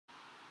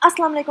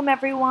अस्सलाम वालेकुम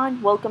everyone,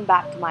 welcome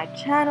back to my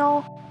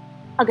channel.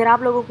 अगर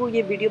आप लोगों को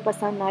ये वीडियो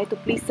पसंद आए तो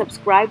please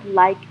subscribe,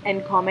 like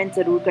and comment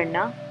ज़रूर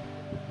करना।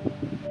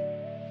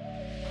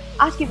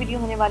 आज की वीडियो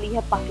होने वाली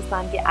है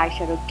पाकिस्तान के आई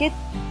शेडो किट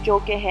जो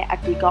कि है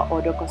ATIQA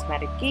ODHO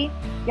कॉस्मेटिक की।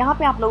 यहाँ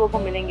पे आप लोगों को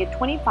मिलेंगे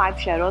 25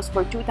 शेडोज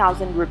फॉर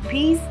 2000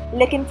 रुपीज़,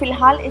 लेकिन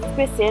फ़िलहाल इस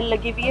पे सेल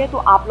लगी हुई है तो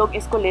आप लोग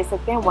इसको ले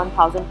सकते हैं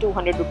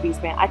 1200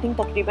 रुपीज़ में। आई थिंक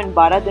तकरीबन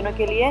 12 दिनों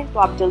के लिए, तो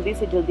आप जल्दी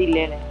से जल्दी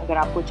ले लें अगर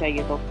आपको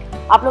चाहिए तो।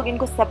 आप लोग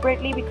इनको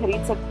सेपरेटली भी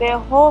खरीद सकते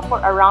हो फॉर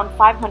अराउंड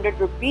 500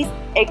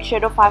 रुपीज़। एक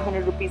शेडो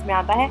 500 रुपीज़ में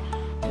आता है,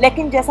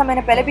 लेकिन जैसा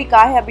मैंने पहले भी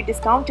कहा है अभी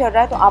डिस्काउंट चल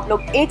रहा है तो आप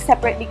लोग एक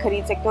सेपरेटली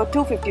खरीद सकते हो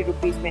 250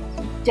 रुपीज़ में।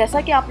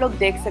 जैसा कि आप लोग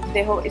देख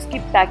सकते हो इसकी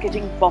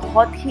पैकेजिंग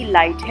बहुत ही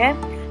लाइट है,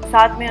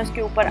 साथ में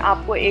उसके ऊपर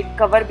आपको एक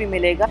कवर भी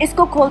मिलेगा।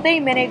 इसको खोलते ही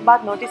मैंने एक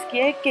बात नोटिस की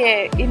है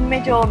कि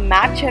इनमें जो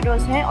मैट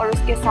शेडोज हैं और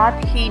उसके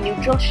साथ ही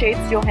न्यूट्रल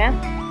शेड्स जो हैं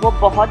वो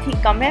बहुत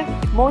ही कम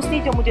है। मोस्टली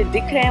जो मुझे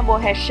दिख रहे हैं वो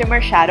है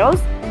शिमर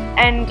शेडोज,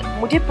 एंड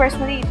मुझे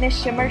पर्सनली इतने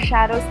शिमर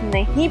शेडोज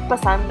नहीं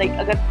पसंद लाइक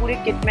अगर पूरे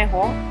किट में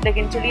हो।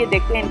 लेकिन चलिए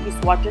देखते हैं इनकी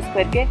स्वॉचेस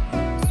करके।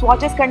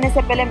 स्वॉचेस करने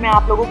से पहले मैं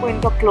आप लोगों को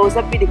इनका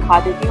क्लोजअप भी दिखा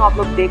देती हूँ, आप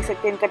लोग देख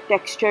सकते हैं इनका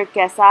टेक्सचर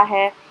कैसा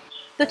है।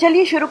 तो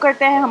चलिए शुरू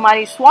करते हैं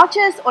हमारी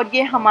स्वॉचेस। और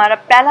ये हमारा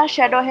पहला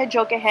शेडो है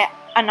जो कि है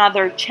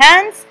अनदर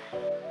चांस।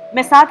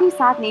 मैं साथ ही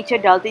साथ नीचे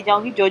डालती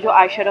जाऊंगी जो जो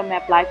आई शेडो मैं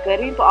अप्लाई कर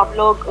रही हूँ, तो आप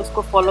लोग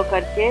उसको फॉलो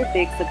करके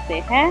देख सकते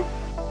हैं।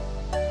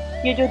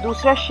 ये जो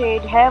दूसरा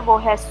शेड है वो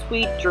है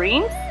sweet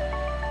dreams.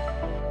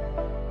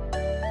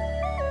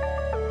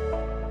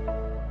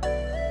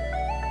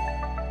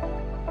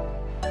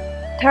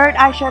 Third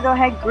eye shadow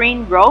है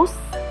ग्रीन रोज।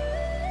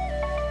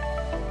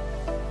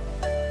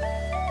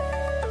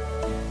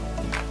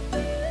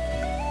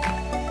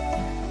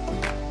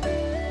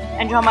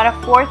 एंड जो हमारा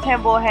फोर्थ है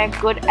वो है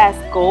गुड एज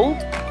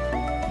गोल्ड।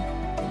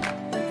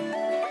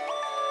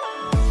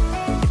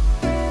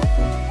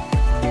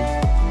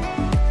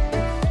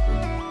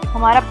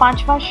 हमारा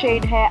पांचवा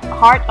शेड है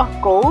हार्ट ऑफ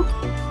गोल्ड।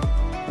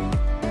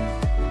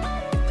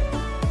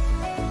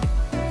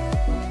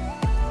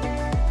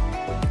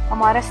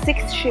 हमारा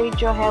सिक्स्थ शेड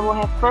जो है वो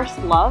है फर्स्ट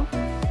लव।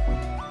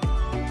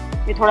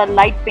 ये थोड़ा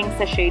लाइट पिंक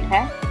सा शेड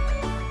है।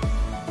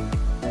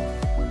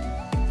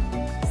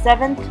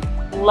 सेवेंथ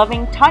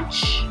लविंग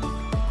टच,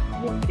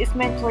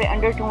 इसमें थोड़े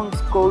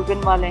अंडरटोन्स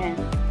गोल्डन वाले हैं।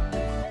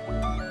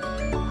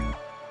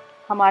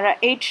 हमारा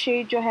एट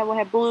शेड जो है वो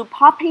है ब्लू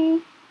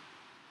पॉपी,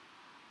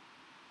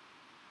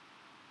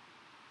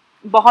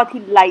 बहुत ही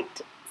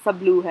लाइट सा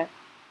ब्लू है,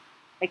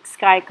 एक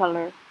स्काई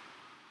कलर।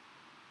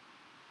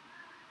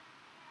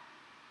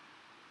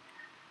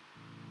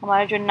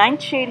 हमारा जो नाइन्थ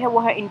शेड है वो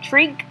है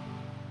इंट्रिग,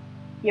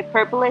 ये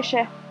पर्पलिश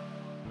है।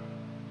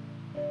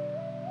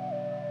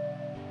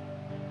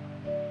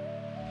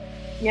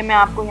 ये मैं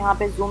आपको यहाँ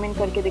पे जूम इन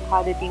करके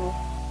दिखा देती हूँ।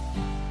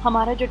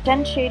 हमारा जो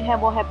 10th शेड है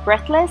वो है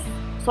ब्रेथलेस।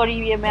 सॉरी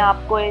ये मैं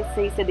आपको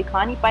सही से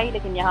दिखा नहीं पाई,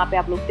 लेकिन यहाँ पे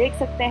आप लोग देख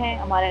सकते हैं।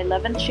 हमारा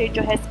 11th शेड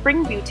जो है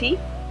स्प्रिंग ब्यूटी।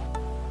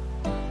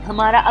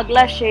 हमारा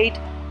अगला शेड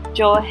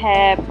जो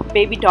है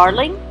बेबी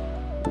डार्लिंग,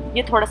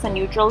 ये थोड़ा सा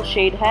न्यूट्रल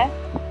शेड है।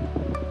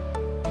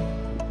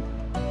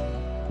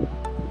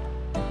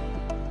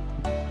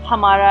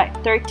 हमारा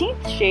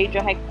 13th शेड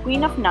जो है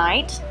क्वीन ऑफ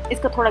नाइट,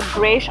 इसका थोड़ा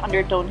ग्रेश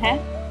अंडरटोन है।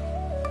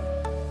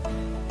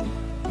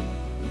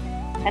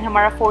 एंड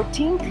हमारा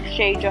 14th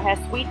शेड जो है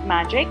स्वीट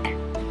मैजिक,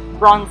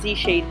 ब्रॉन्जी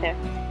शेड है।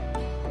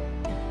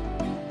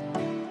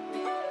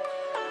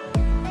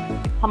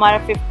 हमारा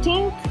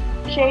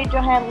 15th शेड जो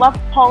है लव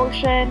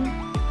पोशन,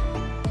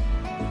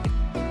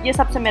 ये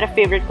सबसे मेरा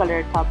फेवरेट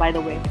कलर था बाय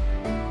द वे।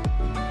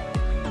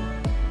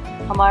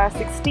 हमारा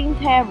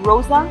 16th है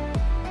रोजा।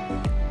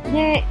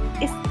 ये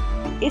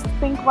इस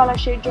पिंक वाला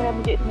शेड जो है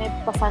मुझे इतने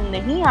पसंद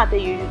नहीं आते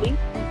usually,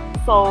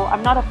 so I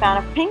am not a fan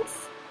of पिंक्स।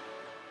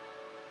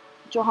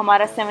 जो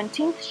हमारा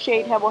 17th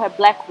शेड है वो है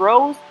ब्लैक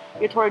रोज,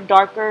 ये थोड़ा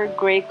डार्कर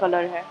ग्रे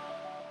कलर है।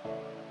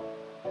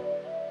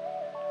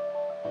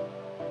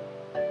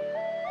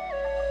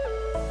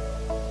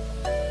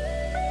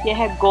 ये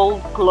है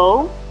gold glow.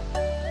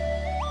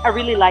 I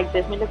really like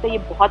this. मुझे लगता है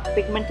ये बहुत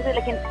पिगमेंटेड है,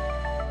 लेकिन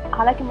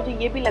हालांकि मुझे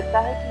ये भी लगता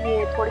है कि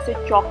ये थोड़े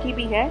से चौकी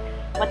भी है,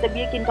 मतलब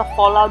ये कि इनका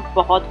फॉल आउट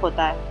बहुत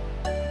होता है।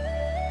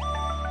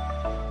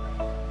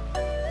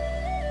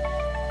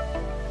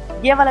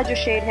 ये वाला जो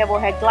शेड है वो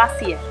है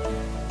ग्लासियर।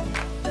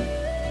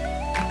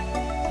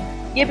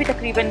 ये भी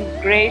तकरीबन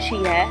ग्रेश ही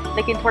है,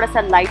 लेकिन थोड़ा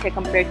सा लाइट है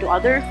कंपेयर टू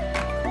अदर्स।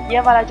 ये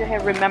वाला जो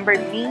है रिमेंबर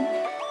मी,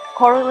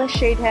 कोरल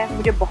शेड है।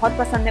 मुझे बहुत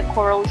पसंद है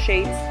कोरल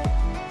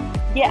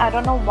शेड्स। ये आई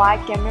डोंट नो व्हाई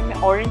कैमरे में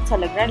ऑरेंज सा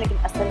लग रहा है, लेकिन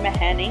असल में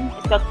है नहीं,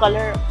 इसका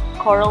कलर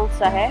कोरल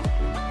सा है।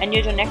 एंड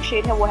ये जो नेक्स्ट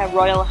शेड है वो है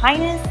रॉयल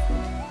हाइनेस।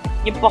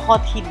 ये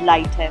बहुत ही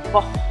लाइट है,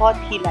 बहुत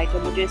ही लाइट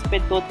है। मुझे इस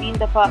पर 2-3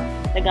 दफ़ा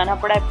लगाना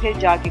पड़ा है, फिर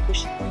जाके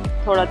कुछ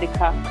थोड़ा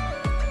दिखा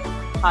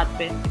हाथ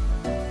पे।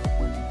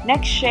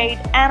 Next shade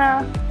Anna.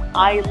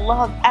 I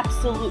love,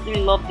 absolutely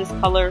love this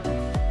color.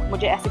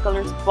 मुझे ऐसे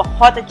कलर्स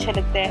बहुत अच्छे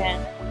लगते हैं।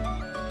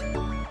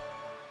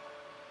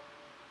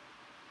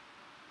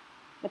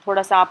 मैं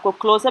थोड़ा सा आपको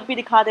क्लोजअप भी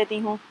दिखा देती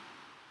हूँ।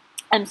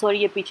 I'm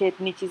sorry ये पीछे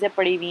इतनी चीज़ें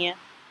पड़ी हुई हैं।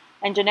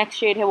 एंड जो नेक्स्ट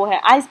शेड है वो है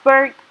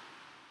आइसबर्ग।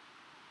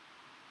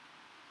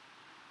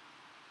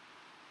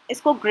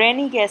 इसको ग्रे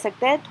नहीं कह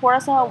सकते, थोड़ा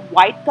सा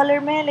वाइट कलर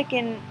में है,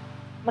 लेकिन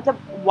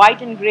मतलब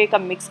वाइट एंड ग्रे का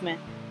मिक्स में।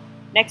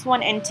 नेक्स्ट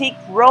वन एंटीक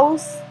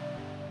रोज,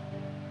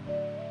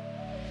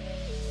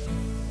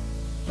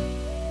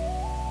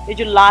 ये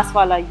जो लास्ट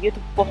वाला ये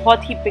तो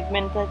बहुत ही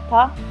पिगमेंटेड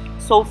था,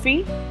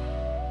 सोफी।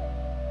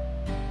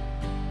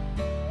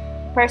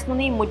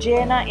 पर्सनली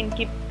मुझे ना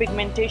इनकी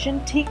पिगमेंटेशन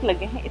ठीक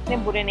लगे हैं, इतने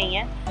बुरे नहीं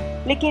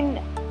हैं, लेकिन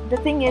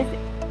द थिंग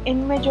इज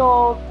इनमें जो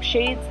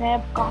शेड्स हैं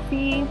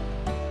काफ़ी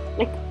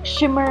लाइक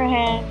शिमर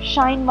हैं,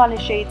 शाइन वाले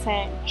शेड्स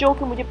हैं, जो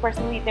कि मुझे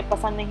पर्सनली इतने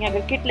पसंद नहीं है।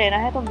 अगर किट लेना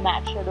है तो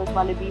मैट शेडोज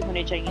वाले भी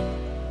होने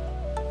चाहिए।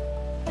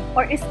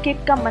 और इस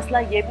किट का मसला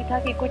ये भी था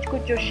कि कुछ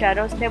कुछ जो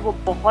शेडोज थे वो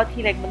बहुत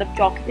ही लाइक मतलब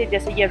चौकी थे,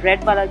 जैसे ये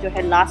रेड वाला जो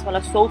है लास्ट वाला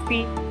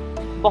सोफी,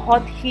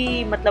 बहुत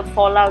ही मतलब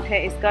फॉल आउट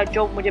है इसका,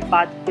 जो मुझे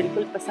बात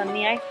बिल्कुल पसंद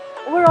नहीं आई।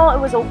 Overall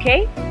it was okay.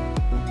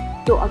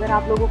 तो अगर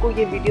आप लोगों को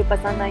ये वीडियो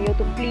पसंद आई हो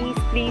तो प्लीज़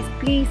प्लीज़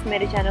प्लीज़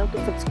मेरे चैनल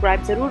को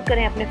सब्सक्राइब ज़रूर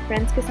करें, अपने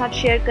फ्रेंड्स के साथ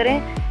शेयर करें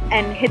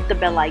and hit the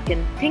bell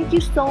icon. Thank you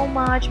so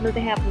much. मिलते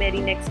हैं अब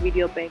मेरी नेक्स्ट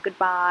वीडियो पे। Good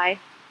bye.